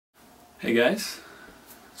Hey guys,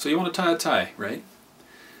 so you want to tie a tie, right?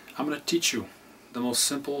 I'm going to teach you the most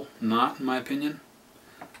simple knot in my opinion,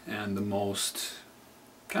 and the most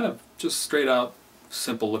kind of just straight out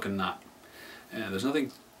simple looking knot. And there's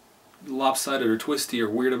nothing lopsided or twisty or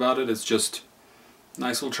weird about it. It's just a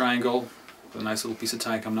nice little triangle with a nice little piece of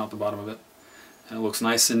tie coming out the bottom of it, and it looks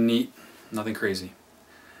nice and neat, nothing crazy.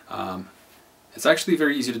 It's actually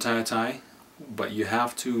very easy to tie a tie, but you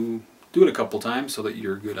have to do it a couple times so that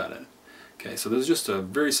you're good at it. Okay, so this is just a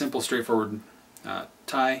very simple, straightforward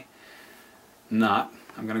tie knot.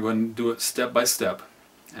 I'm going to go ahead and do it step by step,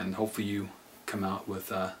 and hopefully you come out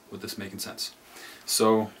with this making sense.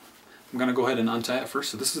 So I'm going to go ahead and untie it first.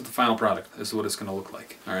 So this is the final product. This is what it's going to look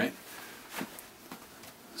like. All right.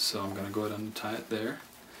 So I'm going to go ahead and untie it there.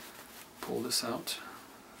 Pull this out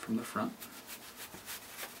from the front.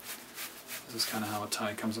 This is kind of how a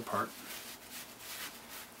tie comes apart.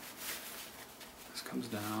 This comes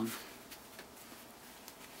down.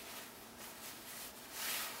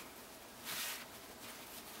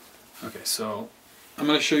 Okay, so I'm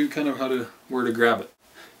going to show you kind of where to grab it.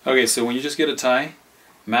 Okay, so when you just get a tie,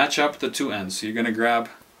 match up the two ends. So you're going to grab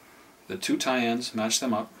the two tie ends, match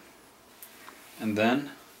them up, and then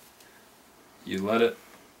you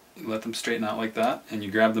let them straighten out like that, and you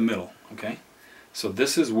grab the middle. Okay, so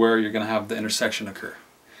this is where you're going to have the intersection occur.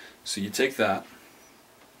 So you take that,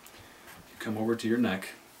 you come over to your neck,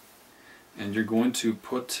 and you're going to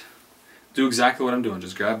do exactly what I'm doing.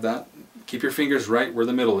 Just grab that. Keep your fingers right where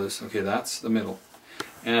the middle is. Okay, that's the middle.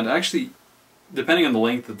 And actually, depending on the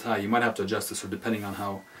length of the tie, you might have to adjust this, or depending on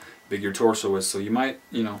how big your torso is. So you might,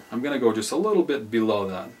 I'm going to go just a little bit below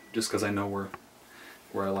that, just because I know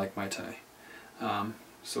where I like my tie.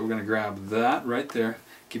 So we're going to grab that right there.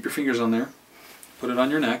 Keep your fingers on there. Put it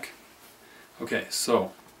on your neck. Okay,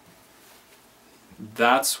 so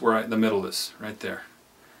that's where the middle is, right there.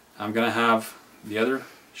 I'm going to have the other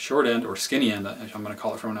short end, or skinny end, I'm going to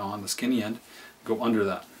call it from now on, the skinny end, go under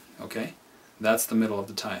that. Okay, that's the middle of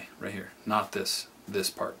the tie right here, not this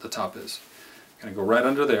part. The top is going to go right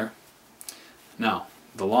under there. Now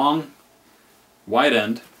the long wide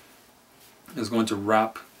end is going to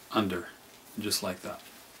wrap under, just like that.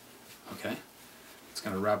 Okay, it's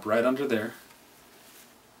going to wrap right under there,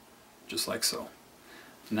 just like so.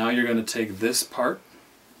 Now you're going to take this part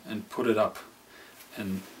and put it up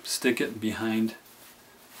and stick it behind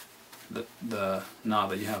the knot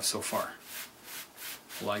that you have so far,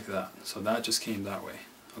 like that. So that just came that way.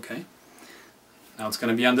 Okay, now it's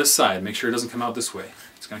going to be on this side. Make sure it doesn't come out this way.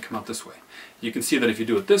 It's going to come out this way. You can see that if you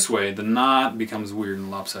do it this way, the knot becomes weird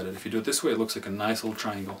and lopsided. If you do it this way, it looks like a nice little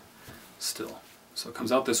triangle still. So it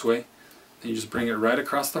comes out this way, and you just bring it right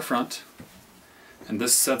across the front, and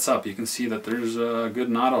this sets up. You can see that there's a good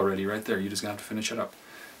knot already right there. You're just going to have to finish it up.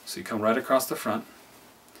 So you come right across the front,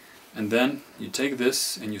 and then you take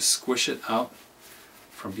this and you squish it out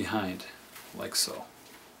from behind, like so.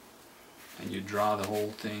 And you draw the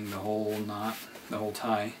whole thing, the whole knot, the whole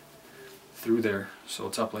tie through there, so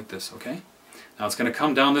it's up like this. Okay? Now it's going to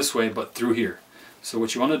come down this way, but through here. So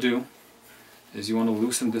what you want to do is you want to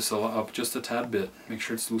loosen this up just a tad bit. Make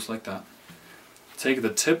sure it's loose like that. Take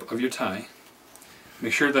the tip of your tie.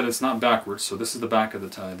 Make sure that it's not backwards. So this is the back of the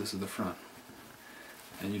tie, this is the front.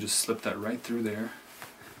 And you just slip that right through there.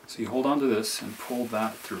 So you hold on to this and pull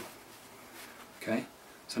that through. Okay?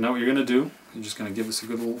 So now what you're going to do, you're just going to give this a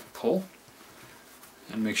good little pull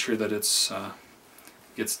and make sure that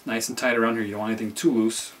gets nice and tight around here. You don't want anything too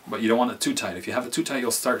loose, but you don't want it too tight. If you have it too tight,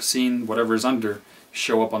 you'll start seeing whatever is under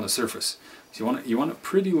show up on the surface. So you want it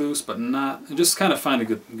pretty loose, but not, just kind of find a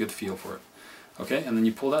good feel for it. Okay? And then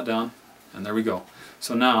you pull that down, and there we go.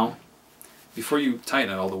 So now, before you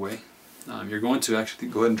tighten it all the way, you're going to actually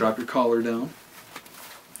go ahead and drop your collar down,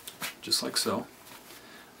 just like so.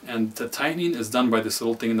 And the tightening is done by this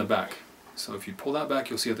little thing in the back. So if you pull that back,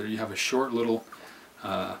 you'll see that you have a short little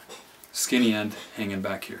skinny end hanging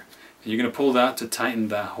back here. And you're going to pull that to tighten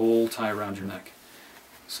that whole tie around your neck.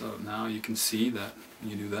 So now you can see that when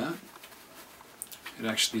you do that, it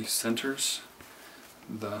actually centers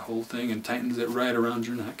the whole thing and tightens it right around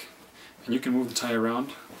your neck. And you can move the tie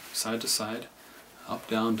around side to side, up,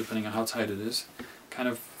 down, depending on how tight it is. Kind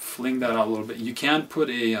of fling that out a little bit. You can put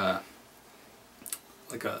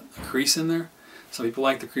like a crease in there. Some people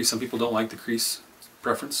like the crease, some people don't like the crease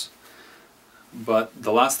preference. But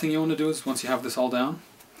the last thing you want to do is, once you have this all down,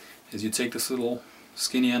 is you take this little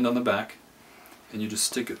skinny end on the back and you just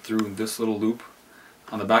stick it through this little loop.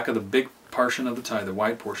 On the back of the big portion of the tie, the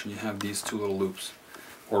wide portion, you have these two little loops,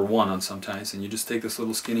 or one on some ties, and you just take this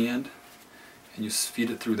little skinny end and you feed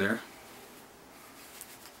it through there.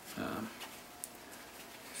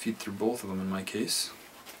 Feed through both of them in my case.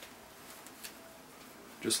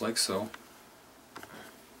 just like so.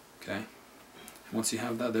 Okay. And once you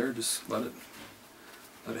have that there, just let it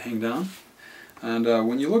hang down. And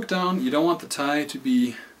when you look down, you don't want the tie to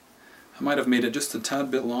be, I might have made it just a tad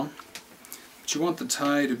bit long, but you want the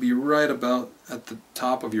tie to be right about at the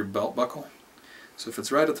top of your belt buckle. So if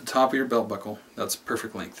it's right at the top of your belt buckle, that's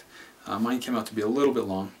perfect length. Mine came out to be a little bit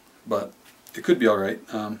long, but it could be alright.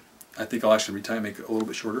 I think I'll actually retie and make it a little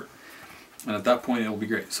bit shorter. And at that point it will be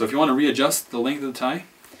great. So if you want to readjust the length of the tie,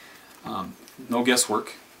 no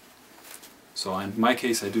guesswork. So in my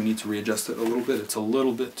case I do need to readjust it a little bit. It's a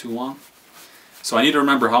little bit too long. So I need to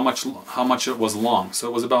remember how much it was long. So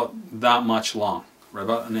it was about that much long, right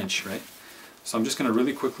about an inch, right? So I'm just going to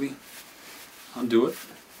really quickly undo it.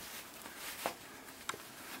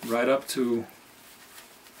 Right up to,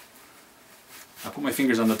 I put my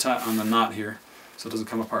fingers on the knot here so it doesn't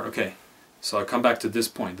come apart. Okay, so I come back to this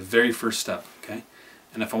point, the very first step, okay?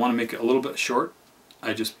 And if I want to make it a little bit short,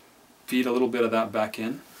 I just feed a little bit of that back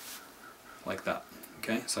in, like that,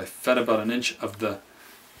 okay? So I fed about an inch of the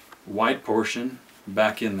wide portion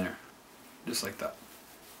back in there, just like that.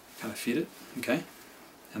 Kind of feed it, okay?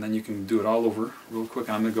 And then you can do it all over real quick.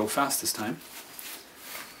 I'm going to go fast this time.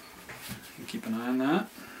 You keep an eye on that,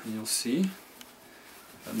 and you'll see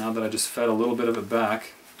that now that I just fed a little bit of it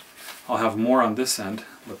back, I'll have more on this end,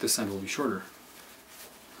 but this end will be shorter.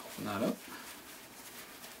 Open that up.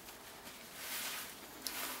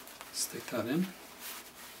 Stick that in.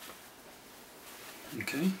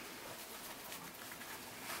 Okay.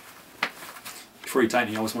 Before you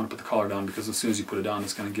tighten, you always want to put the collar down, because as soon as you put it down,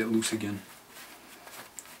 it's going to get loose again.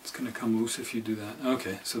 It's going to come loose if you do that.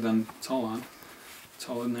 Okay, so then it's all on. It's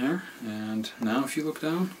all in there. And now if you look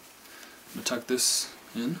down, I'm going to tuck this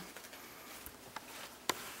in.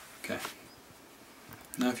 Okay.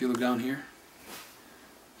 Now if you look down here,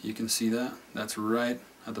 you can see that. That's right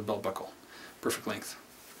at the belt buckle. Perfect length.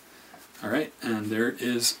 Alright, and there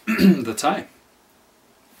is the tie.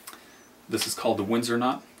 This is called the Windsor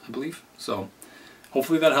Knot, I believe. So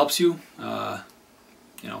hopefully that helps you.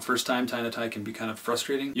 You know, first time tying a tie can be kind of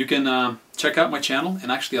frustrating. You can check out my channel,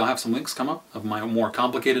 and actually I'll have some links come up of my more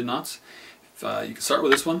complicated knots. You can start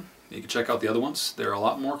with this one. You can check out the other ones. They're a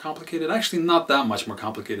lot more complicated. Actually not that much more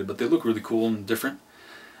complicated, but they look really cool and different.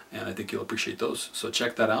 And I think you'll appreciate those. So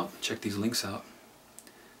check that out. Check these links out.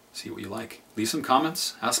 See what you like. Leave some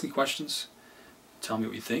comments. Ask me questions. Tell me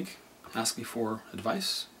what you think. Ask me for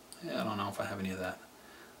advice. Yeah, I don't know if I have any of that.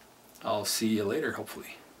 I'll see you later,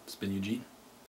 hopefully. It's been Eugene.